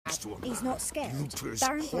next to a man. He's not scared. Loopers,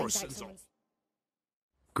 Baron horses.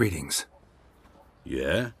 Greetings.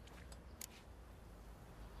 Yeah?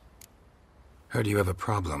 Heard you have a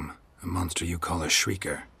problem. A monster you call a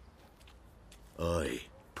Shrieker. Aye.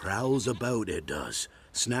 Prowls about, it does.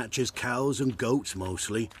 Snatches cows and goats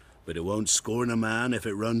mostly, but it won't scorn a man if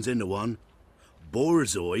it runs into one.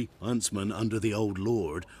 Borzoi, huntsman under the old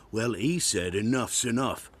lord, well, he said enough's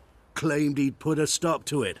enough. Claimed he'd put a stop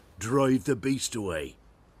to it, drive the beast away.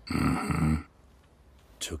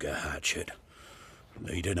 Took a hatchet.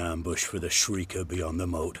 Laid an ambush for the Shrieker beyond the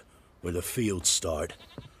moat, where the fields start.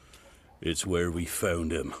 It's where we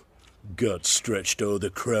found him. Guts stretched o'er the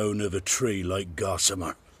crown of a tree like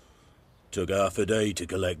gossamer. Took half a day to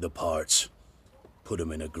collect the parts. Put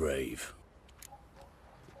him in a grave.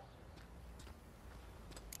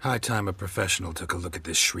 High time a professional took a look at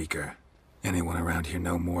this Shrieker. Anyone around here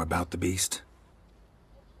know more about the beast?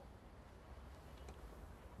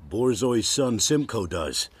 Borzoi's son Simcoe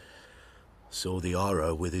does. Saw the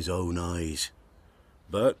aura with his own eyes.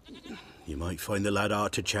 But you might find the lad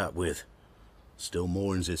hard to chat with. Still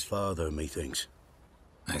mourns his father, methinks.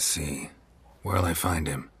 I see. Where'll I find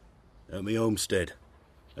him? At me homestead.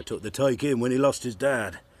 I took the tyke in when he lost his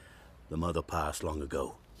dad. The mother passed long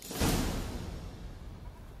ago.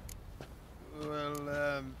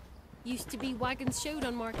 Well, Used to be wagons showed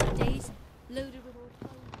on market days, loaded with all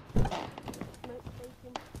kinds. Smoked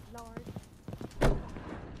bacon, lard, and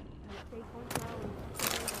steak on flour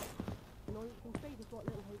and all you can trade is what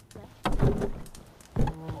little hope's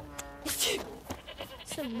left.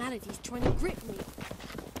 Some malady's trying to grip me.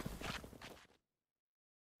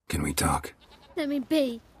 Can we talk? Let me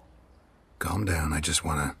be. Calm down, I just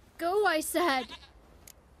wanna... Go, I said.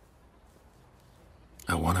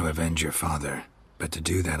 I want to avenge your father. But to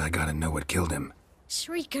do that, I gotta know what killed him.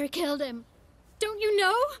 Shrieker killed him. Don't you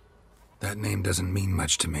know? That name doesn't mean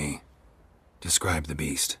much to me. Describe the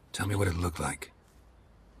beast. Tell me what it looked like.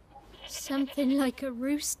 Something like a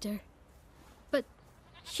rooster. But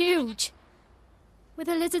huge. With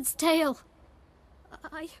a lizard's tail.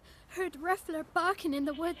 I heard Ruffler barking in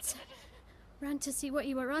the woods. Ran to see what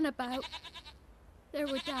you were on about. There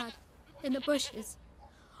were Dad, in the bushes.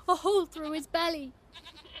 A hole through his belly.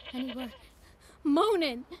 And he were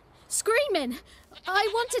moaning, screaming. I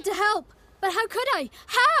wanted to help, but how could I?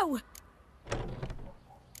 How?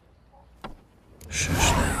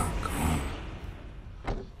 Shush now,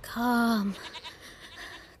 Calm.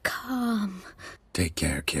 Calm. Take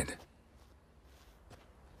care, kid.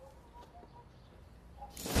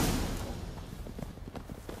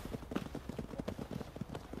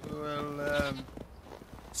 well,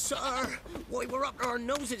 Sir, why, we're up to our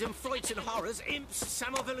noses in frights and horrors. Imps,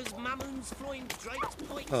 Samovillas, mammons, flying drakes,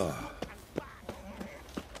 pikes...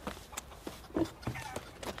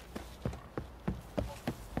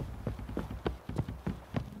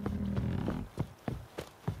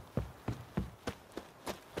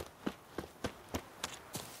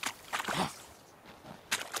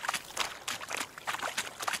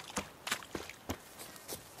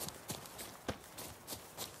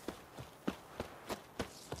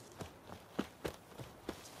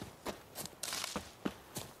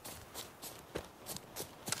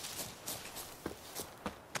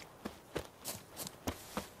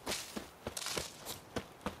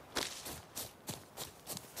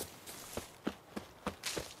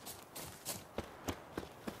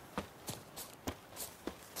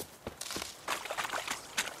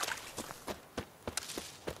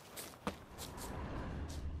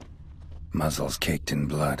 Muzzles caked in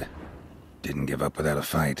blood. Didn't give up without a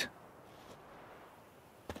fight.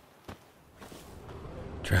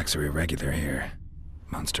 Tracks are irregular here.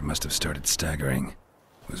 Monster must have started staggering.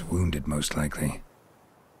 Was wounded, most likely.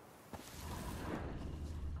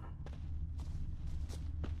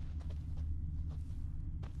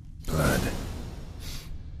 Blood.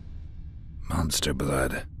 Monster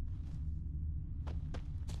blood.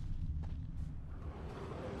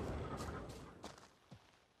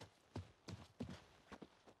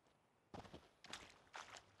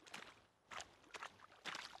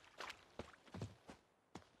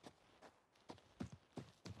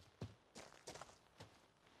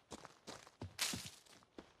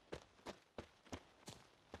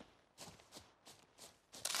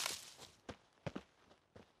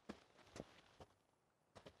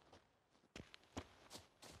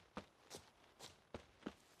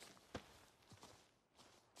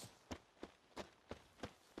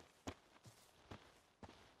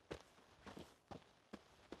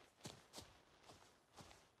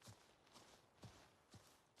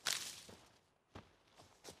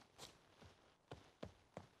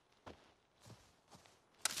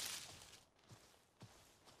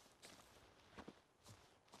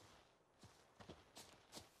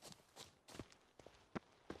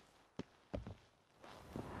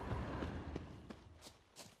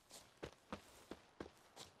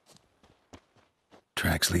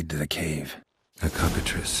 tracks lead to the cave. A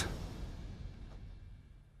cockatrice.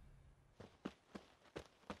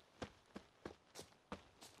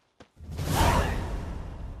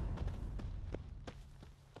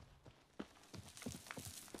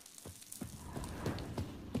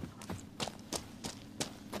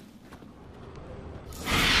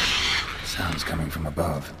 Sounds coming from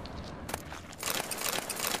above.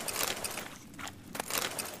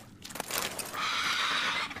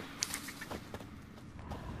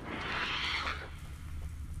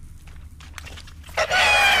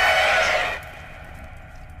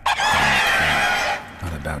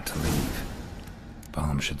 Not about to leave.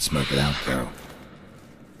 Bomb should smoke it out, though.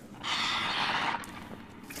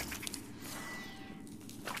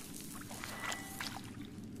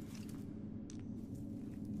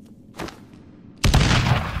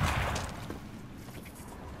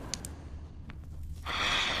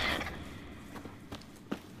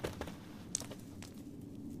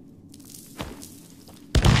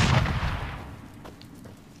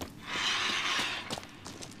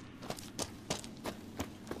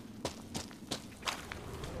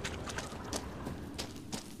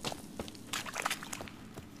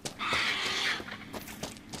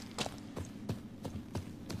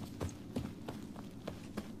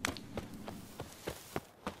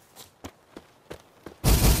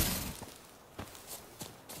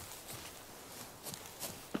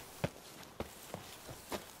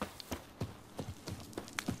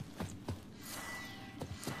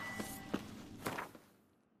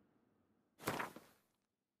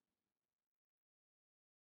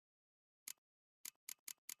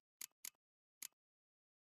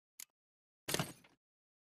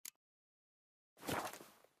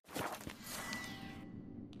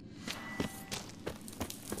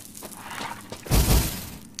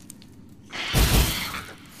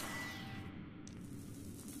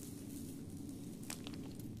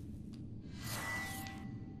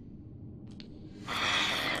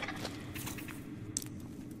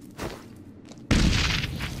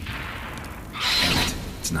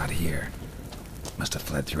 Not here. Must have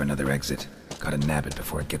fled through another exit. Gotta nab it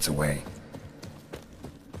before it gets away.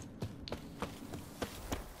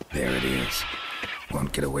 There it is.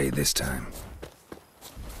 Won't get away this time.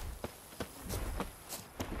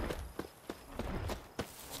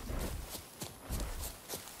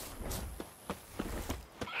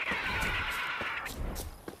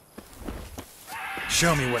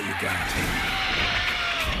 Show me what you got.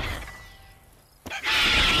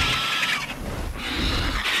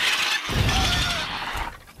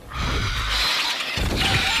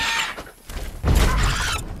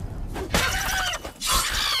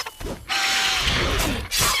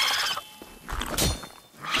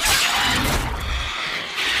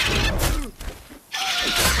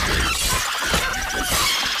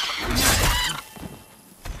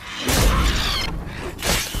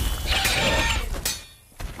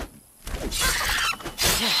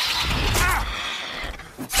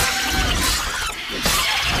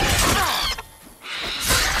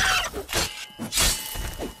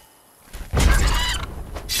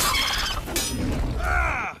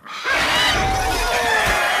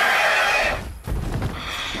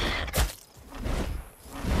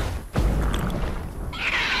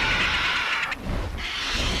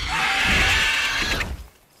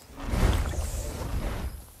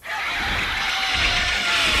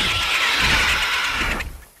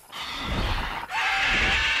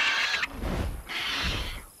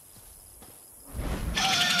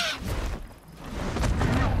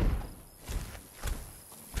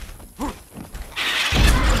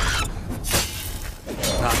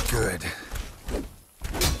 Good.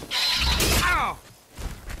 Ow!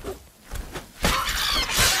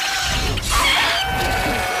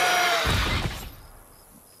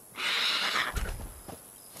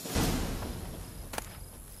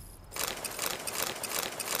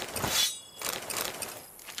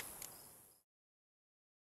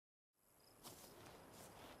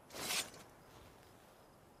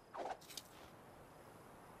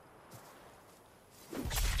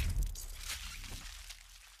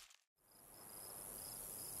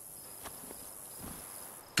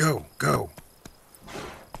 Go, go.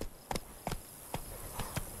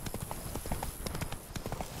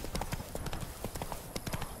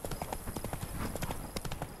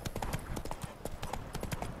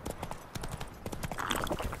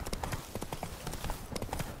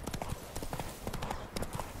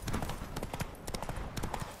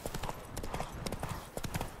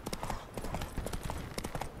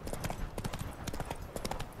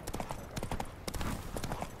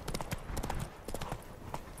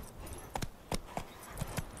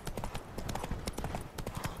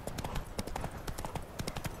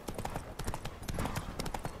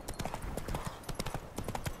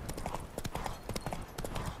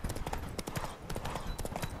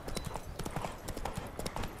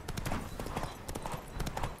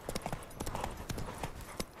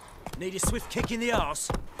 Need a swift kick in the arse?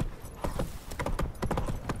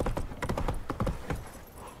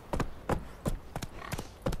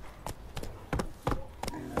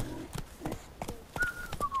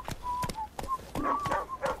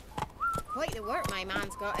 Quite the work my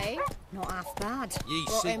man's got, eh? Not half bad. Ye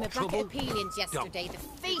Brought seek home a bucket trouble? of peelings yesterday. The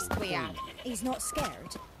feast we had. He's not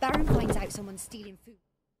scared. Baron finds out someone's stealing food.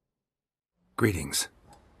 Greetings.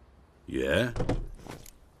 Yeah?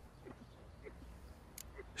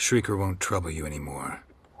 Shrieker won't trouble you anymore.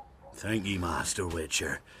 Thank ye, Master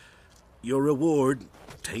Witcher. Your reward,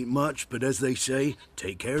 tain't much, but as they say,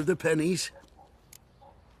 take care of the pennies.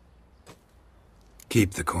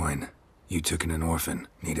 Keep the coin. You took in an orphan.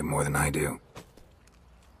 Need it more than I do.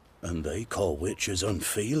 And they call witches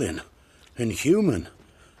unfeeling, inhuman.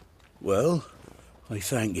 Well, I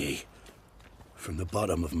thank ye, from the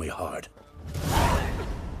bottom of my heart.